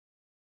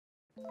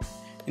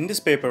In this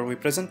paper, we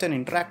present an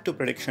interactive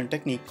prediction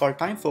technique called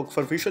TimeFork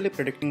for visually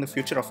predicting the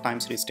future of time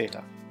series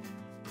data.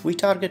 We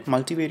target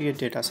multivariate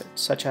datasets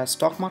such as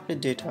stock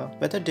market data,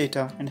 weather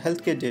data, and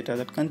healthcare data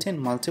that contain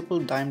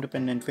multiple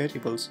time-dependent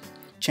variables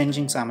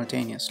changing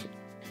simultaneously.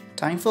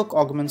 TimeFork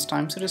augments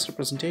time series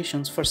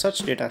representations for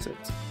such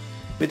datasets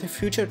with a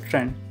future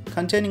trend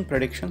containing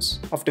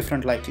predictions of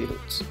different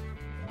likelihoods.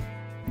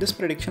 This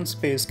prediction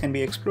space can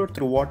be explored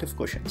through what-if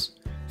questions.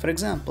 For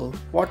example,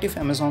 what if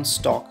Amazon's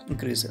stock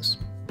increases?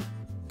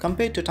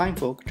 Compared to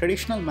TimeFork,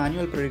 traditional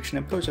manual prediction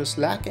approaches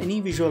lack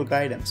any visual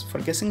guidance for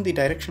guessing the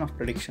direction of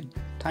prediction,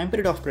 time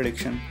period of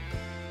prediction,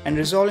 and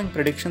resolving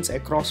predictions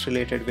across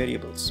related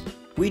variables.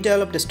 We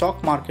developed a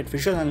stock market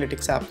visual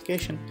analytics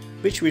application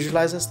which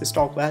visualizes the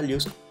stock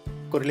values,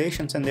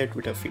 correlations, and their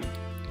Twitter feed.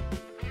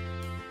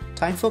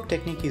 TimeFork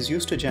technique is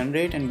used to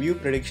generate and view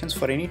predictions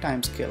for any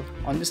time scale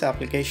on this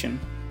application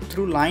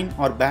through line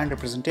or band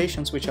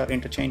representations which are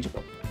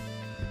interchangeable.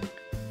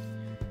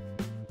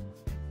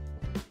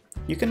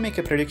 You can make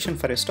a prediction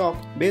for a stock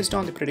based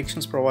on the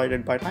predictions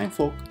provided by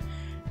TimeFork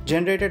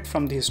generated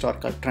from the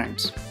historical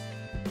trends.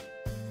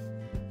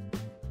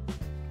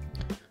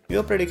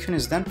 Your prediction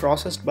is then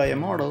processed by a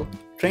model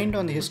trained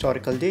on the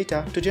historical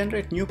data to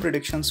generate new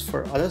predictions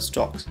for other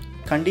stocks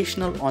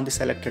conditional on the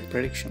selected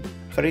prediction.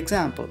 For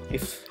example,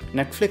 if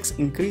Netflix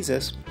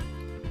increases,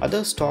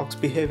 other stocks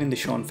behave in the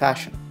shown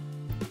fashion.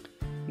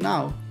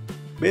 Now,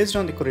 based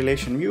on the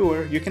correlation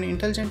viewer, you can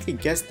intelligently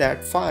guess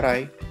that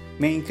FireEye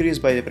may increase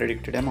by the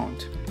predicted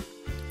amount.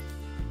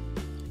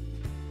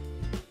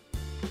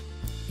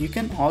 You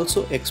can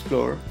also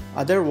explore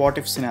other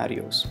what-if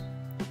scenarios.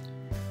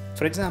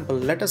 For example,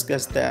 let us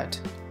guess that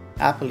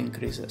Apple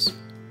increases.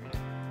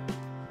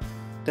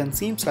 Then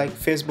seems like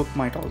Facebook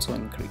might also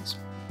increase.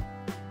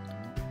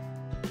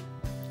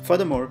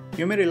 Furthermore,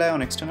 you may rely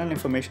on external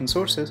information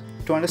sources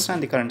to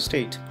understand the current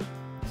state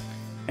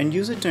and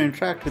use it to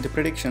interact with the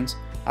predictions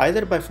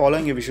either by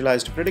following a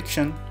visualized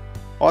prediction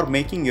or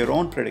making your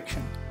own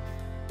prediction.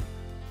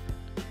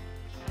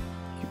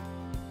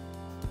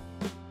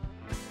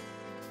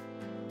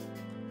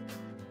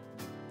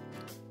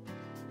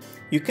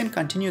 You can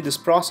continue this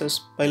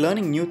process by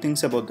learning new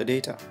things about the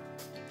data,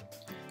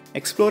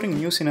 exploring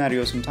new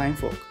scenarios in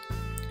TimeFork,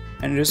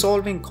 and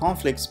resolving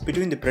conflicts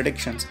between the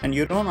predictions and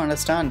your own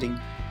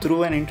understanding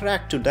through an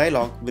interactive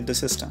dialogue with the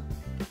system.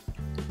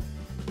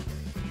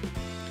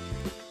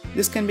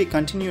 This can be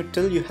continued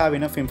till you have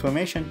enough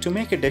information to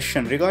make a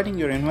decision regarding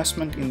your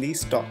investment in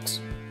these stocks.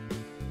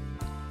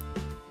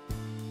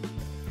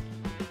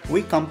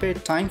 We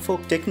compared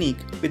TimeFork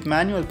technique with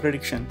manual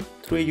prediction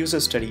through a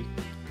user study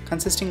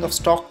consisting of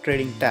stock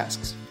trading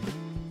tasks.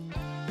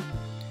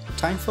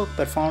 TimeFork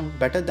performed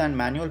better than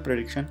manual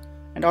prediction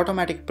and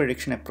automatic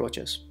prediction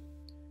approaches.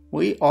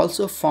 We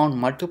also found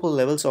multiple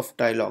levels of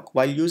dialogue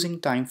while using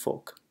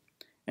TimeFork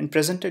and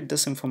presented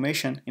this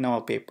information in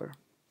our paper.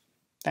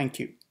 Thank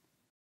you.